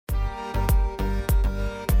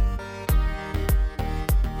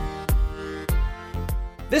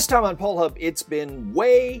This time on Poll Hub, it's been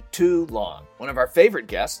way too long. One of our favorite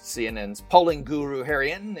guests, CNN's polling guru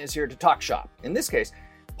Harry Enten, is here to talk shop. In this case,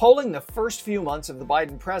 polling the first few months of the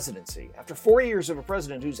Biden presidency. After 4 years of a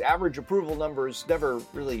president whose average approval numbers never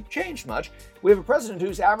really changed much, we have a president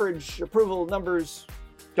whose average approval numbers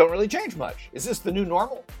don't really change much. Is this the new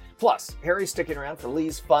normal? Plus, Harry's sticking around for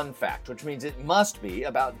Lee's fun fact, which means it must be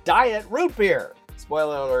about diet root beer.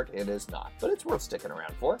 Spoiler alert, it is not, but it's worth sticking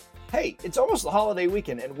around for. Hey, it's almost the holiday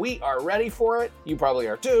weekend, and we are ready for it. You probably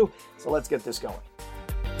are too, so let's get this going.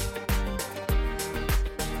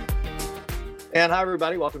 And hi,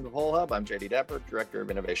 everybody. Welcome to Poll Hub. I'm JD Depper, Director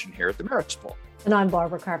of Innovation here at the Marist Poll. And I'm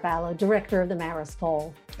Barbara Carvalho, Director of the Marist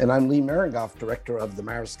Poll. And I'm Lee Maringoff, Director of the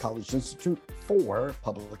Marist College Institute for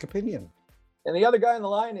Public Opinion. And the other guy on the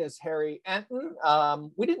line is Harry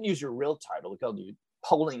Enten. We didn't use your real title. We called you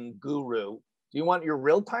Polling Guru. Do you want your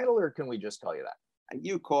real title, or can we just call you that?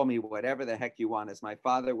 You call me whatever the heck you want. As my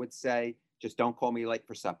father would say, just don't call me late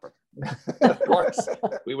for supper. Of course.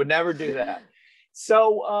 We would never do that.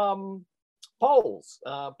 So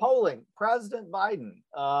polling. President Biden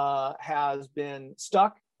has been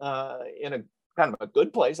stuck in a kind of a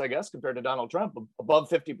good place, I guess, compared to Donald Trump, above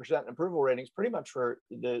 50% in approval ratings pretty much for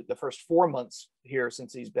the first 4 months here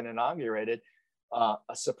since he's been inaugurated. A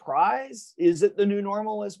surprise? Is it the new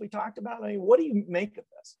normal, as we talked about? I mean, what do you make of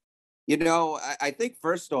this? You know, I think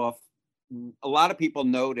first off, a lot of people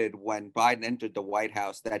noted when Biden entered the White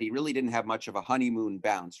House that he really didn't have much of a honeymoon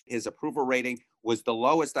bounce. His approval rating was the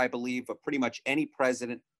lowest, I believe, of pretty much any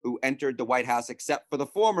president who entered the White House, except for the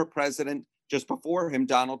former president just before him,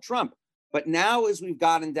 Donald Trump. But now, as we've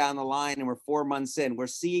gotten down the line and we're 4 months in, we're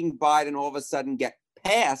seeing Biden all of a sudden get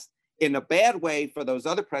passed in a bad way for those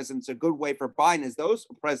other presidents, a good way for Biden, as those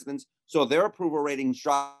presidents saw their approval ratings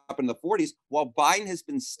drop in the 40s, while Biden has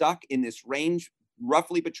been stuck in this range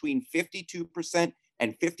roughly between 52%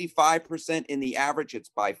 and 55% in the average. It's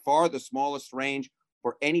by far the smallest range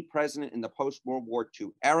for any president in the post-World War II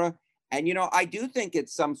era. And, you know, I do think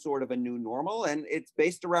it's some sort of a new normal, and it's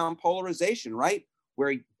based around polarization, right?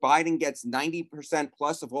 Where Biden gets 90%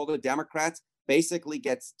 plus of all the Democrats, basically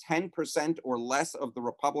gets 10% or less of the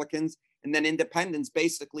Republicans, and then independents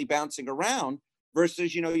basically bouncing around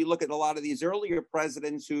versus, you know, you look at a lot of these earlier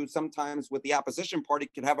presidents who sometimes with the opposition party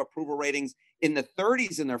could have approval ratings in the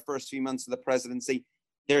 30s in their first few months of the presidency.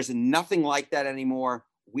 There's nothing like that anymore.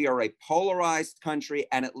 We are a polarized country.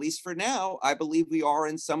 And at least for now, I believe we are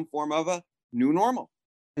in some form of a new normal.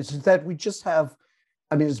 Is that we just have,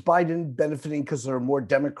 I mean, is Biden benefiting because there are more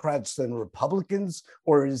Democrats than Republicans,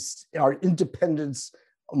 or are independents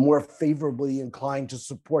more favorably inclined to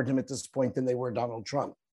support him at this point than they were Donald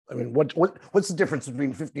Trump? I mean, what's the difference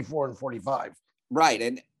between 54 and 45? Right.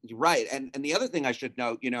 And the other thing I should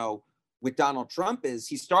note, you know, with Donald Trump is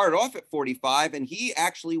he started off at 45 and he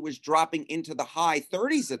actually was dropping into the high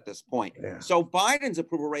 30s at this point. Yeah. So Biden's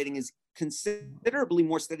approval rating is considerably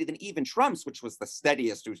more steady than even Trump's, which was the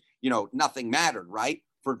steadiest, who's, you know, nothing mattered, right?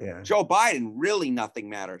 For Joe Biden, really nothing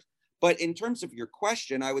matters. But in terms of your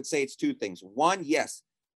question, I would say it's two things. One, yes,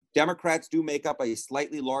 Democrats do make up a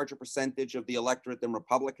slightly larger percentage of the electorate than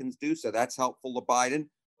Republicans do, so that's helpful to Biden.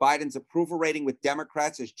 Biden's approval rating with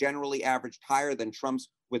Democrats is generally averaged higher than Trump's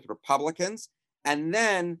with Republicans. And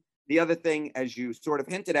then the other thing, as you sort of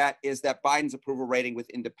hinted at, is that Biden's approval rating with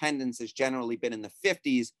independents has generally been in the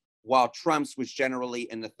 50s, while Trump's was generally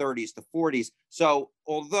in the 30s to 40s. So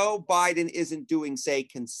although Biden isn't doing, say,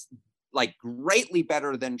 like greatly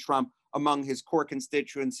better than Trump among his core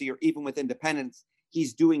constituency or even with independents,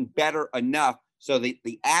 he's doing better enough so that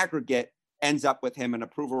the aggregate ends up with him an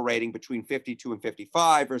approval rating between 52 and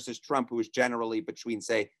 55 versus Trump, who is generally between,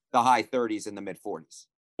 say, the high 30s and the mid 40s.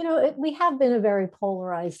 You know, we have been a very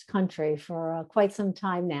polarized country for quite some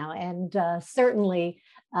time now. And certainly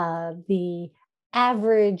the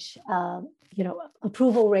average,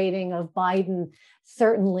 approval rating of Biden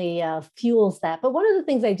certainly fuels that. But one of the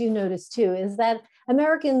things I do notice, too, is that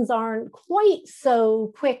Americans aren't quite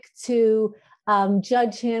so quick to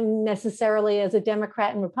judge him necessarily as a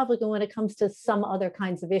Democrat and Republican when it comes to some other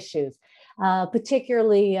kinds of issues,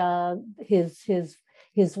 particularly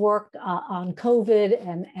his work on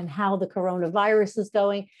COVID and how the coronavirus is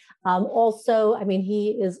going. Also, I mean,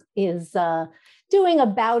 he is doing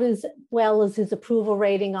about as well as his approval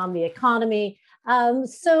rating on the economy.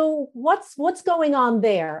 So what's going on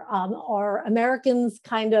there? Are Americans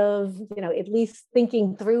kind of, at least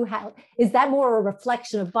thinking through how, is that more a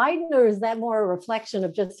reflection of Biden, or is that more a reflection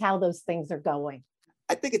of just how those things are going?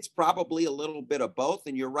 I think it's probably a little bit of both.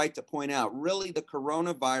 And you're right to point out, really, the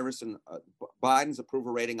coronavirus and Biden's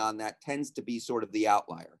approval rating on that tends to be sort of the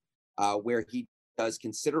outlier, where he does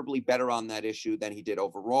considerably better on that issue than he did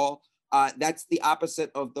overall. That's the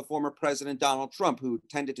opposite of the former President Donald Trump, who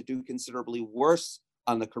tended to do considerably worse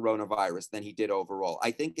on the coronavirus than he did overall.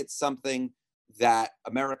 I think it's something that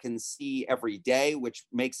Americans see every day, which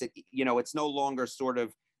makes it, it's no longer sort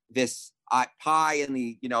of this pie in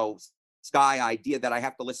the, sky idea that I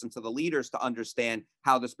have to listen to the leaders to understand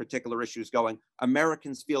how this particular issue is going.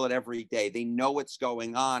 Americans feel it every day. They know what's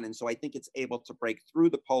going on. And so I think it's able to break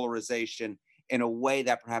through the polarization in a way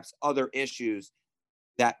that perhaps other issues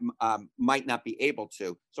that might not be able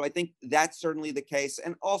to. So I think that's certainly the case.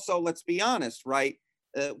 And also, let's be honest, right?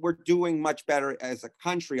 We're doing much better as a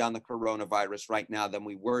country on the coronavirus right now than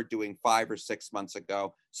we were doing 5 or 6 months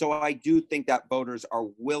ago. So I do think that voters are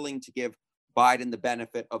willing to give Biden the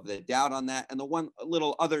benefit of the doubt on that. And the one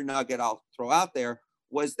little other nugget I'll throw out there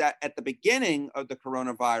was that at the beginning of the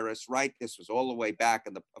coronavirus, right, this was all the way back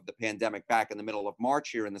of the pandemic, back in the middle of March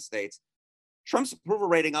here in the States, Trump's approval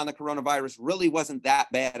rating on the coronavirus really wasn't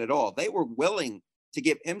that bad at all. They were willing to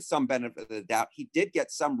give him some benefit of the doubt. He did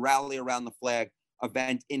get some rally around the flag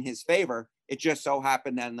event in his favor. It just so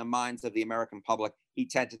happened that in the minds of the American public, he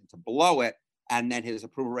tended to blow it. And then his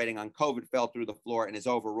approval rating on COVID fell through the floor, and his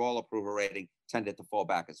overall approval rating tended to fall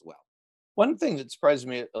back as well. One thing that surprised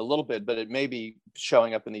me a little bit, but it may be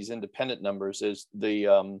showing up in these independent numbers, is the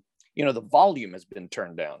volume has been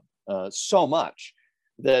turned down so much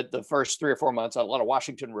that the first 3 or 4 months, a lot of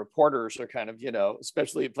Washington reporters are kind of,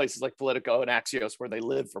 especially in places like Politico and Axios, where they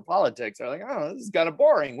live for politics, they're like, oh, this is kind of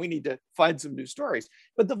boring. We need to find some new stories.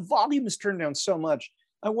 But the volume is turned down so much.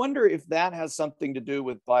 I wonder if that has something to do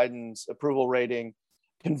with Biden's approval rating,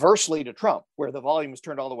 conversely to Trump, where the volume was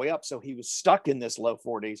turned all the way up. So he was stuck in this low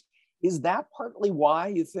 40s. Is that partly why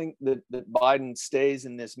you think that Biden stays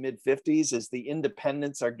in this mid 50s, as the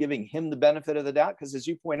independents are giving him the benefit of the doubt? Because as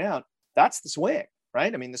you point out, that's the swing,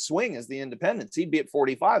 right? I mean, the swing is the independents. He'd be at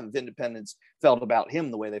 45 if independents felt about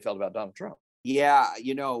him the way they felt about Donald Trump. Yeah,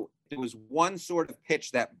 there was one sort of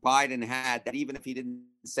pitch that Biden had that, even if he didn't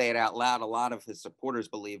say it out loud, a lot of his supporters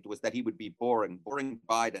believed, was that he would be boring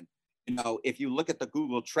Biden. If you look at the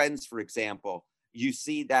Google Trends, for example, you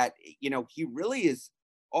see that, he really is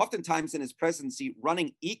oftentimes in his presidency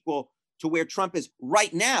running equal to where Trump is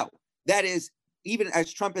right now. That is, even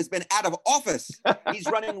as Trump has been out of office, he's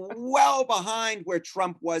running well behind where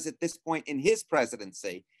Trump was at this point in his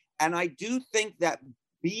presidency. And I do think that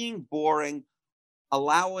being boring,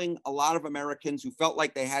 allowing a lot of Americans who felt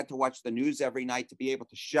like they had to watch the news every night to be able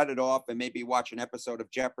to shut it off and maybe watch an episode of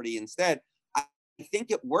Jeopardy instead, I think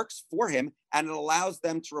it works for him, and it allows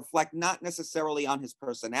them to reflect not necessarily on his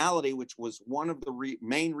personality, which was one of the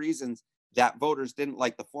main reasons that voters didn't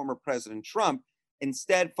like the former President Trump,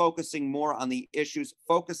 instead focusing more on the issues,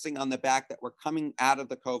 focusing on the fact that we're coming out of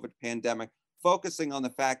the COVID pandemic, focusing on the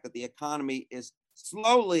fact that the economy is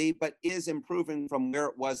slowly but is improving from where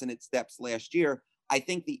it was in its depths last year. I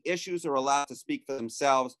think the issues are allowed to speak for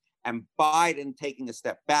themselves, and Biden taking a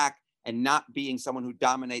step back and not being someone who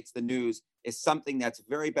dominates the news is something that's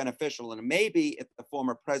very beneficial. And maybe if the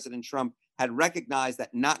former President Trump had recognized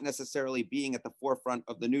that not necessarily being at the forefront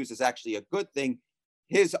of the news is actually a good thing,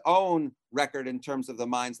 his own record in terms of the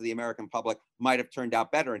minds of the American public might have turned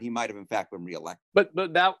out better, and he might have in fact been reelected. But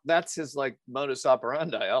that's his modus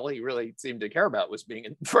operandi. All he really seemed to care about was being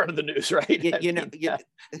in front of the news, right?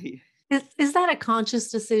 Is that a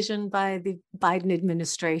conscious decision by the Biden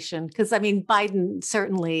administration? Because, I mean, Biden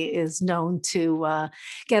certainly is known to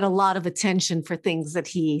get a lot of attention for things that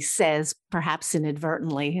he says, perhaps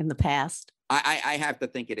inadvertently in the past. I have to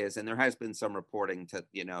think it is. And there has been some reporting to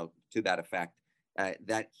that effect,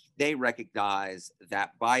 that they recognize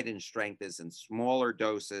that Biden's strength is in smaller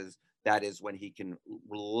doses. That is when he can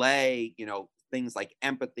relay, things like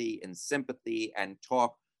empathy and sympathy and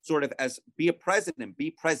talk sort of as be a president, be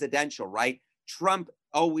presidential, right? Trump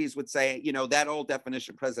always would say, that old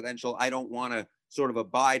definition presidential, I don't want to sort of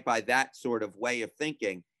abide by that sort of way of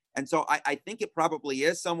thinking. And so I think it probably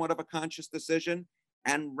is somewhat of a conscious decision.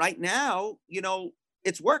 And right now,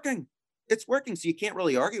 it's working. It's working. So you can't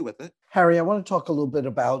really argue with it. Harry, I want to talk a little bit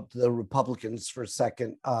about the Republicans for a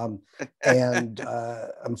second. And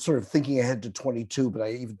I'm sort of thinking ahead to 22, but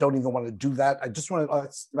I don't even want to do that. I just want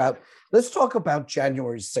to let's talk about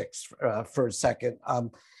January 6th for a second.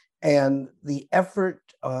 And the effort,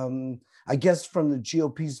 I guess from the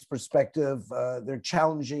GOP's perspective, they're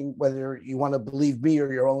challenging whether you want to believe me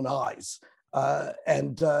or your own eyes.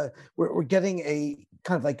 And we're getting a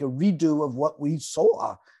kind of like a redo of what we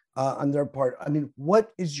saw on their part. I mean,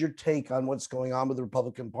 what is your take on what's going on with the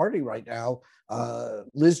Republican Party right now?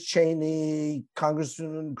 Liz Cheney,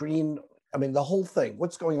 Congressman Green, I mean, the whole thing.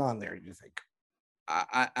 What's going on there, do you think?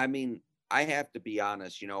 I mean, I have to be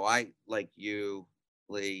honest, I, like you,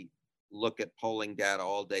 Lee, look at polling data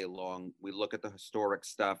all day long. We look at the historic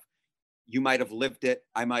stuff. You might have lived it.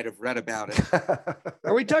 I might have read about it.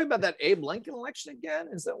 Are we talking about that Abe Lincoln election again?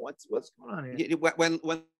 Is that what's going on here? When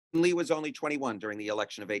Lee was only 21 during the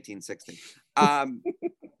election of 1860.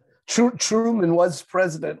 Truman was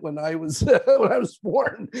president when I was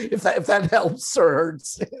born. If that helps or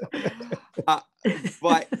hurts.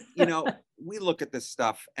 But we look at this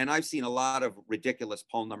stuff, and I've seen a lot of ridiculous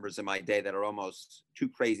poll numbers in my day that are almost too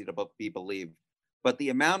crazy to be believed. But the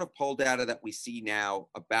amount of poll data that we see now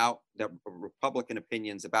about the Republican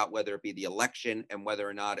opinions about whether it be the election and whether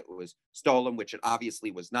or not it was stolen, which it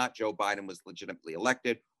obviously was not, Joe Biden was legitimately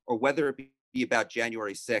elected, or whether it be about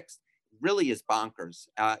January 6th, really is bonkers.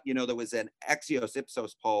 There was an Axios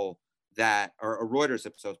Ipsos poll or a Reuters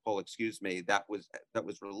Ipsos poll, excuse me, that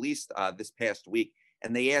was released this past week.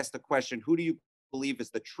 And they asked the question, who do you believe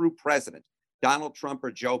is the true president, Donald Trump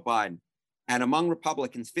or Joe Biden? And among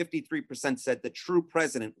Republicans, 53% said the true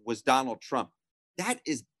president was Donald Trump. That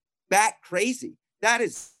is bat crazy. That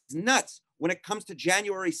is nuts. When it comes to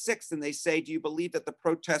January 6th, and they say, do you believe that the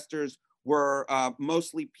protesters were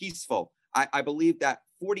mostly peaceful? I believe that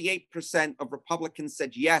 48% of Republicans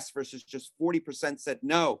said yes versus just 40% said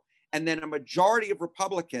no. And then a majority of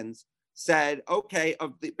Republicans said, okay,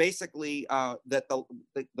 that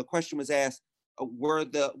the question was asked, were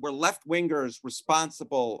left wingers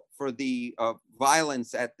responsible for the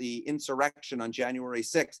violence at the insurrection on January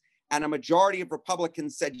 6th? And a majority of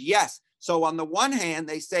Republicans said yes. So on the one hand,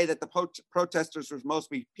 they say that the protesters were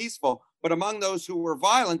mostly peaceful, but among those who were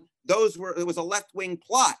violent, it was a left-wing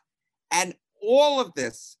plot. And all of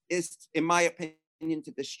this is, in my opinion,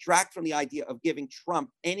 to distract from the idea of giving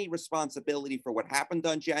Trump any responsibility for what happened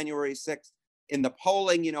on January 6th. In the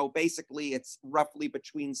polling, basically it's roughly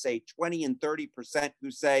between, say, 20 and 30%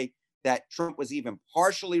 who say that Trump was even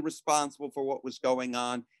partially responsible for what was going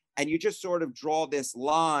on. And you just sort of draw this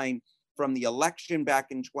line from the election back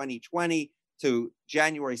in 2020 to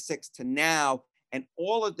January 6th to now. And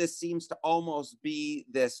all of this seems to almost be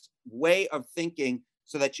this way of thinking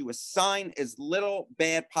so that you assign as little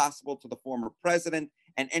bad possible to the former president,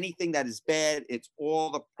 and anything that is bad, it's all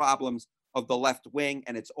the problems of the left wing,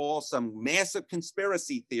 and it's all some massive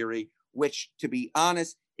conspiracy theory, which, to be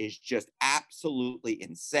honest, is just absolutely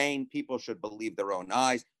insane. People should believe their own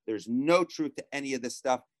eyes. There's no truth to any of this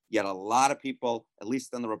stuff, yet a lot of people, at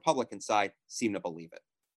least on the Republican side, seem to believe it.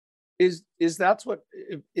 Is that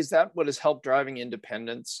what has helped driving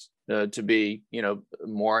independents to be,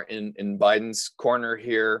 more in Biden's corner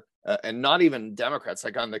here, and not even Democrats,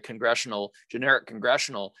 like on the generic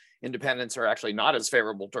congressional independents are actually not as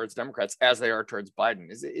favorable towards Democrats as they are towards Biden.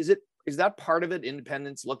 Is that part of it?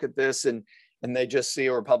 Independents look at this and they just see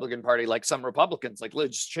a Republican Party, like some Republicans, like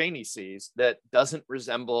Liz Cheney sees, that doesn't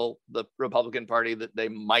resemble the Republican Party that they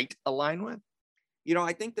might align with?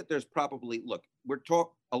 I think that there's probably,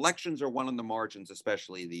 elections are one on the margins,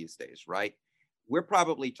 especially these days, right? We're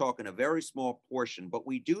probably talking a very small portion, but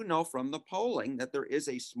we do know from the polling that there is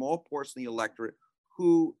a small portion of the electorate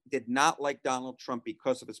who did not like Donald Trump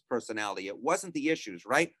because of his personality. It wasn't the issues,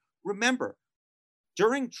 right? Remember,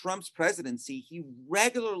 during Trump's presidency, he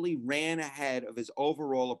regularly ran ahead of his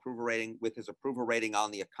overall approval rating with his approval rating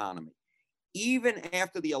on the economy. Even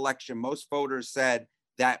after the election, most voters said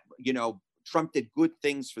that, Trump did good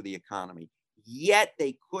things for the economy, yet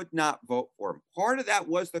they could not vote for him. Part of that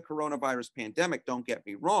was the coronavirus pandemic, don't get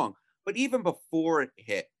me wrong, but even before it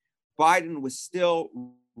hit, Biden was still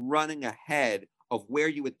running ahead of where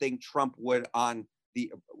you would think Trump would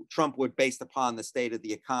based upon the state of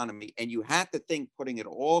the economy. And you had to think, putting it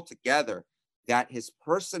all together, that his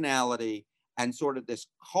personality and sort of this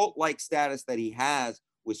cult-like status that he has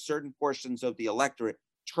with certain portions of the electorate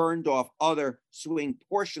turned off other swing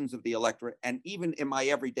portions of the electorate. And even in my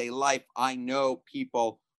everyday life, I know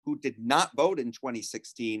people who did not vote in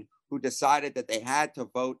 2016 who decided that they had to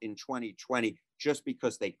vote in 2020 just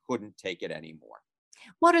because they couldn't take it anymore.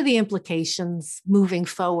 What are the implications moving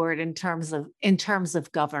forward in terms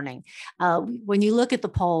of governing? When you look at the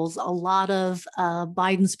polls, a lot of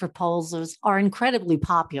Biden's proposals are incredibly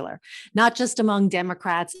popular, not just among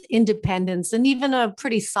Democrats, independents, and even a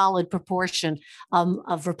pretty solid proportion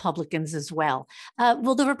of Republicans as well.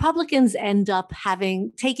 Will the Republicans end up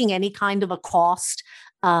taking any kind of a cost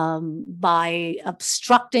by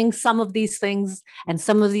obstructing some of these things and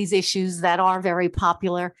some of these issues that are very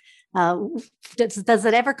popular? Does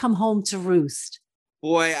it ever come home to roost?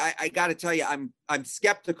 Boy, I got to tell you, I'm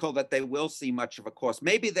skeptical that they will see much of a cost.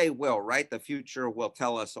 Maybe they will, right? The future will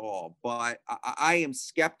tell us all, but I am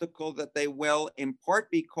skeptical that they will, in part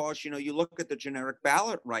because you look at the generic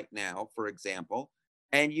ballot right now, for example,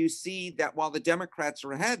 and you see that while the Democrats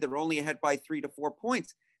are ahead, they're only ahead by 3 to 4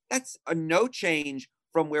 points. That's a no change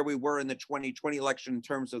from where we were in the 2020 election in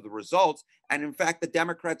terms of the results. And in fact, the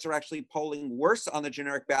Democrats are actually polling worse on the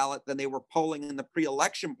generic ballot than they were polling in the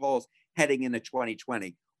pre-election polls heading into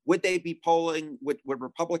 2020. Would they be polling, would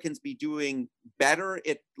Republicans be doing better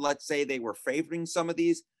if, let's say, they were favoring some of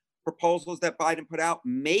these proposals that Biden put out?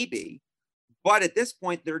 Maybe. But at this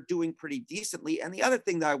point, they're doing pretty decently. And the other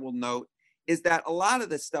thing that I will note is that a lot of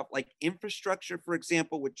this stuff, like infrastructure, for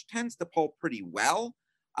example, which tends to poll pretty well,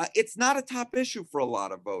 it's not a top issue for a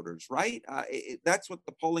lot of voters, right? That's what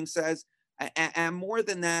the polling says. And more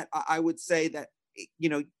than that, I would say that,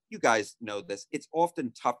 you guys know this, it's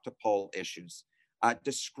often tough to poll issues.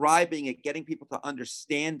 Describing it, getting people to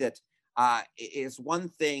understand it is one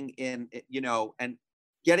thing and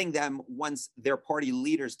getting them, once their party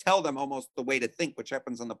leaders tell them almost the way to think, which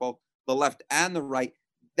happens on both the left and the right,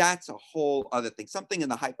 that's a whole other thing. Something in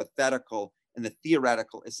the hypothetical and the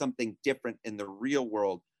theoretical is something different in the real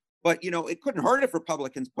world. But, it couldn't hurt if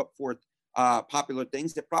Republicans put forth popular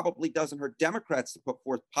things. It probably doesn't hurt Democrats to put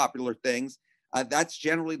forth popular things. That's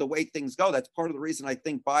generally the way things go. That's part of the reason I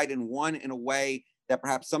think Biden won in a way that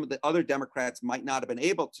perhaps some of the other Democrats might not have been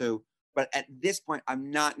able to. But at this point,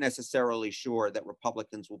 I'm not necessarily sure that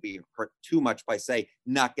Republicans will be hurt too much by, say,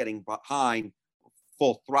 not getting behind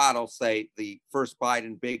full throttle, say, the first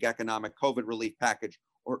Biden big economic COVID relief package,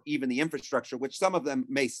 or even the infrastructure, which some of them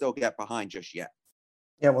may still get behind just yet.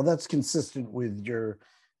 Yeah, well, that's consistent with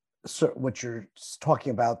what you're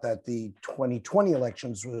talking about, that the 2020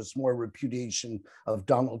 elections was more repudiation of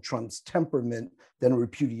Donald Trump's temperament than a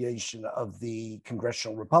repudiation of the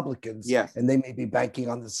congressional Republicans. Yes. And they may be banking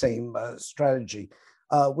on the same strategy.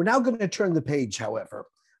 We're now going to turn the page, however,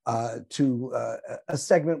 to a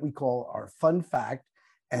segment we call our Fun Fact.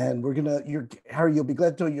 And Harry, you'll be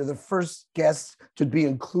glad to know you're the first guest to be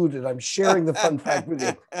included. I'm sharing the fun fact with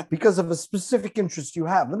you because of a specific interest you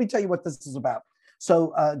have. Let me tell you what this is about.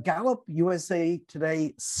 So Gallup, USA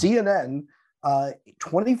Today, CNN,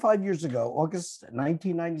 25 years ago, August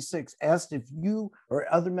 1996, asked if you or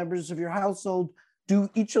other members of your household do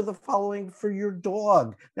each of the following for your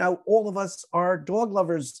dog. Now, all of us are dog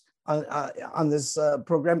lovers on this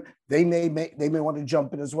program. They may want to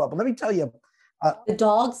jump in as well. But let me tell you, the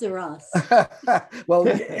dogs or us? Well,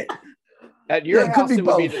 at your it house, could be it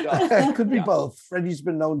both. would be the dog. It could be both. Freddie's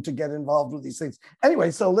been known to get involved with these things. Anyway,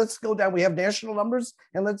 so let's go down. We have national numbers,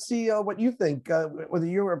 and let's see what you think, whether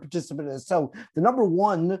you're a participant in this. So the number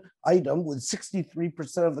one item, with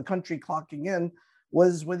 63% of the country clocking in,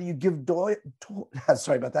 was whether you give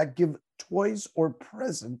give toys or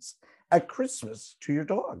presents at Christmas to your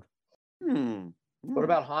dog. What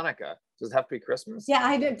about Hanukkah? Does it have to be Christmas?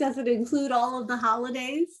 Yeah, does it include all of the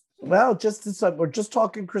holidays? Well, we're just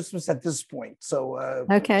talking Christmas at this point. So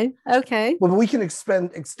Okay. Well, we can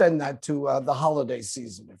extend that to the holiday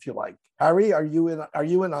season if you like. Harry, are you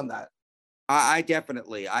in on that? I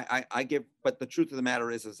definitely I give, but the truth of the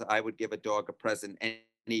matter is I would give a dog a present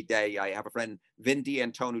any day. I have a friend, Vin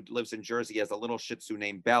D'Antone, who lives in Jersey, has a little Shih Tzu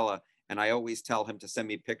named Bella. And I always tell him to send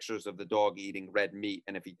me pictures of the dog eating red meat.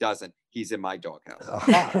 And if he doesn't, he's in my doghouse.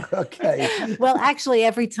 Okay. Well, actually,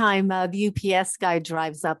 every time the UPS guy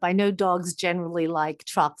drives up, I know dogs generally like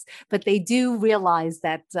trucks, but they do realize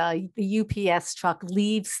that the UPS truck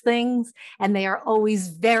leaves things, and they are always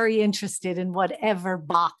very interested in whatever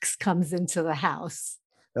box comes into the house.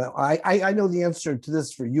 I know the answer to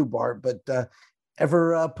this for you, Barb, but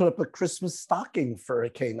ever put up a Christmas stocking for a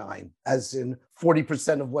canine, as in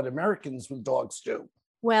 40% of what Americans with dogs do?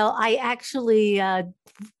 Well, I actually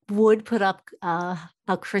would put up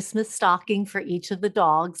a Christmas stocking for each of the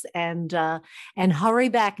dogs, and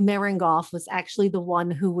Hurryback Merengoff was actually the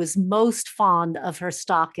one who was most fond of her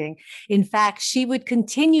stocking. In fact, she would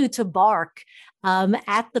continue to bark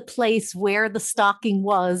at the place where the stocking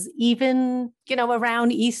was, even,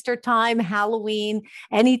 around Easter time, Halloween,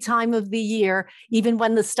 any time of the year, even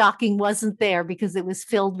when the stocking wasn't there, because it was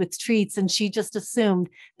filled with treats. And she just assumed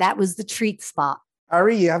that was the treat spot.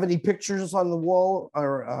 Ari, you have any pictures on the wall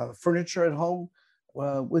or furniture at home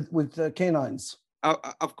with canines?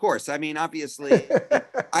 Of course. I mean, obviously,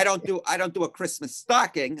 I don't do a Christmas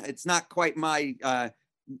stocking. It's not quite my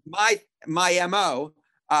MO.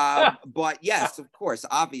 But yes, of course,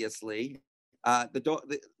 obviously,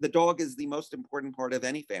 the dog is the most important part of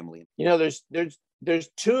any family. There's There's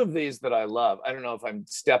two of these that I love. I don't know if I'm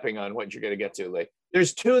stepping on what you're going to get to, Lee.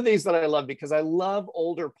 There's two of these that I love because I love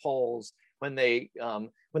older polls when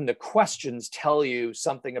the questions tell you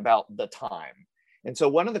something about the time. And so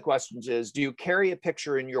one of the questions is, do you carry a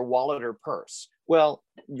picture in your wallet or purse? Well,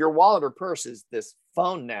 your wallet or purse is this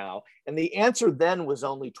phone now. And the answer then was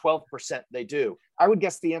only 12% they do. I would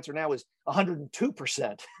guess the answer now is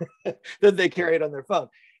 102% that they carry it on their phone.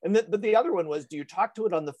 But the other one was, do you talk to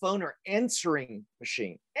it on the phone or answering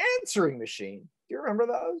machine? Answering machine. Do you remember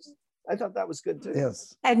those? I thought that was good too.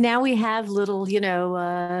 Yes. And now we have little,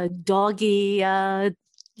 doggy,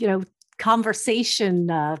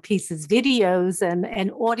 conversation pieces, videos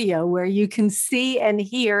and audio where you can see and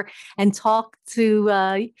hear and talk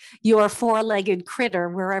to your four-legged critter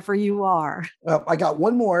wherever you are. I got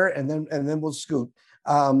one more and then we'll scoot.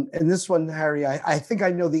 And this one, Harry, I think I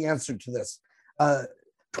know the answer to this.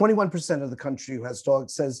 21% of the country who has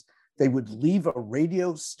dogs says they would leave a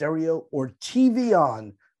radio, stereo, or TV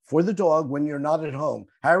on for the dog when you're not at home.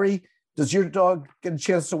 Harry, does your dog get a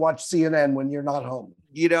chance to watch CNN when you're not home?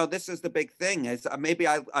 This is the big thing. Is maybe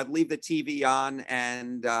I'd leave the TV on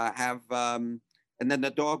and and then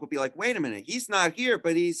the dog would be like, wait a minute, he's not here,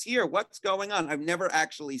 but he's here. What's going on? I've never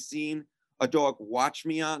actually seen a dog watch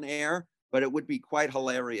me on air, but it would be quite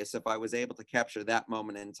hilarious if I was able to capture that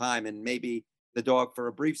moment in time. And maybe the dog, for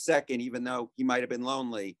a brief second, even though he might have been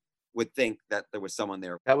lonely, would think that there was someone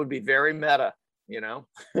there. That would be very meta,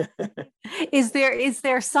 Is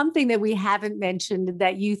there something that we haven't mentioned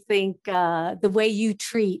that you think the way you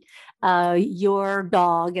treat your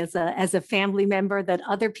dog as a family member that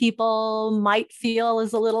other people might feel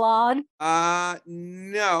is a little odd?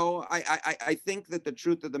 No, I think that the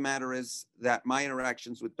truth of the matter is that my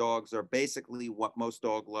interactions with dogs are basically what most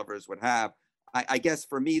dog lovers would have. I guess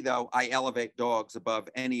for me, though, I elevate dogs above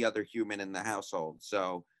any other human in the household.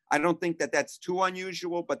 So I don't think that that's too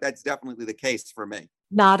unusual, but that's definitely the case for me.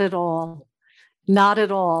 Not at all. Not at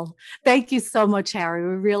all. Thank you so much, Harry.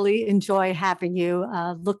 We really enjoy having you.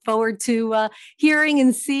 Look forward to hearing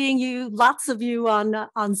and seeing you, lots of you on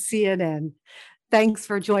CNN. Thanks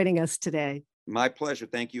for joining us today. My pleasure.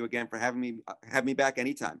 Thank you again for having me back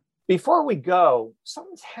anytime. Before we go,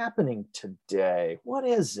 something's happening today. What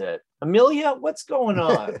is it? Amelia, what's going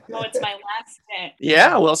on? Oh, it's my last day.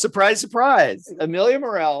 Yeah, well, surprise, surprise. Amelia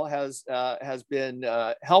Morell has been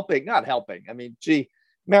not helping. I mean,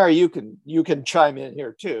 Mary, you can chime in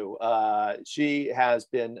here too. She has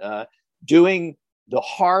been doing the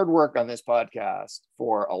hard work on this podcast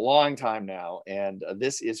for a long time now, and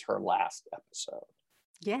this is her last episode.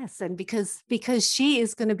 Yes, and because she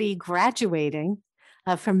is going to be graduating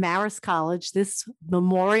from Marist College this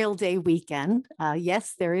Memorial Day weekend.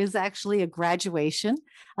 Yes, there is actually a graduation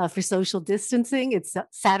for social distancing. It's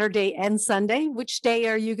Saturday and Sunday. Which day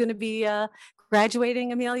are you going to be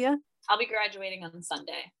graduating, Amelia? I'll be graduating on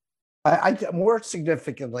Sunday. I more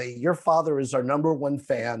significantly, your father is our number one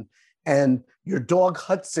fan, and your dog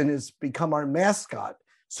Hudson has become our mascot.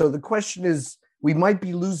 So the question is, we might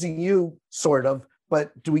be losing you, sort of,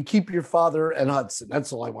 but do we keep your father and Hudson?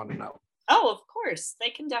 That's all I want to know. Oh, of course. They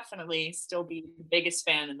can definitely still be the biggest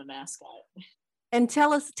fan in the mascot. And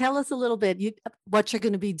tell us a little bit what you're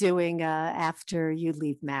going to be doing after you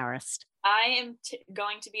leave Marist. I am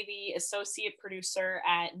going to be the associate producer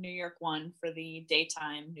at New York One for the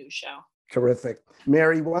daytime news show. Terrific.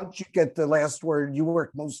 Mary, why don't you get the last word? You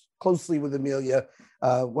work most closely with Amelia.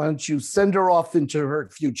 Why don't you send her off into her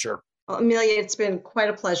future? Well, Amelia, it's been quite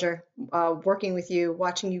a pleasure working with you,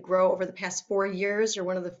 watching you grow over the past 4 years. You're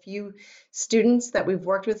one of the few students that we've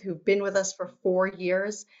worked with who've been with us for 4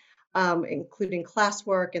 years, including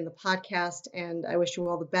classwork and the podcast. And I wish you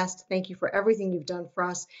all the best. Thank you for everything you've done for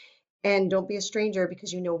us. And don't be a stranger,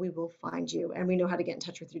 because you know we will find you, and we know how to get in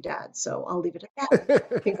touch with your dad. So I'll leave it at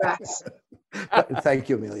that. Congrats. Thank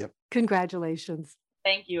you, Amelia. Congratulations.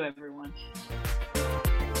 Thank you, everyone.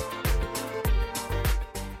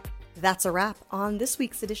 That's a wrap on this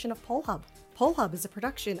week's edition of Poll Hub. Poll Hub is a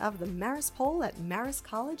production of the Marist Poll at Marist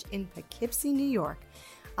College in Poughkeepsie, New York.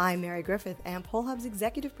 I'm Mary Griffith, and Poll Hub's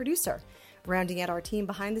executive producer. Rounding out our team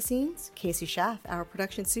behind the scenes, Casey Schaff, our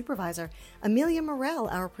production supervisor, Amelia Morell,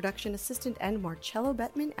 our production assistant, and Marcello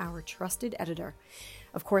Bettman, our trusted editor.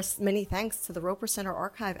 Of course, many thanks to the Roper Center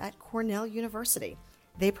Archive at Cornell University.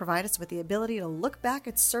 They provide us with the ability to look back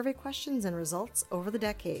at survey questions and results over the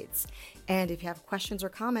decades. And if you have questions or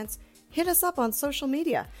comments, hit us up on social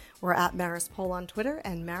media. We're at Marist Poll on Twitter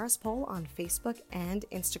and Marist Poll on Facebook and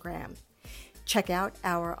Instagram. Check out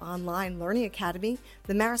our online learning academy.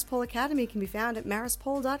 The Marist Poll Academy can be found at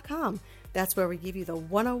maristpoll.com. That's where we give you the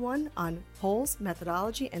 101 on polls,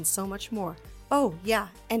 methodology, and so much more. Oh, yeah,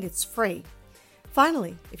 and it's free.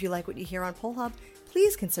 Finally, if you like what you hear on Poll Hub,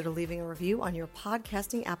 please consider leaving a review on your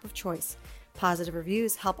podcasting app of choice. Positive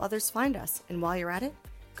reviews help others find us, and while you're at it,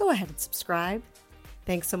 go ahead and subscribe.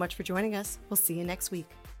 Thanks so much for joining us. We'll see you next week.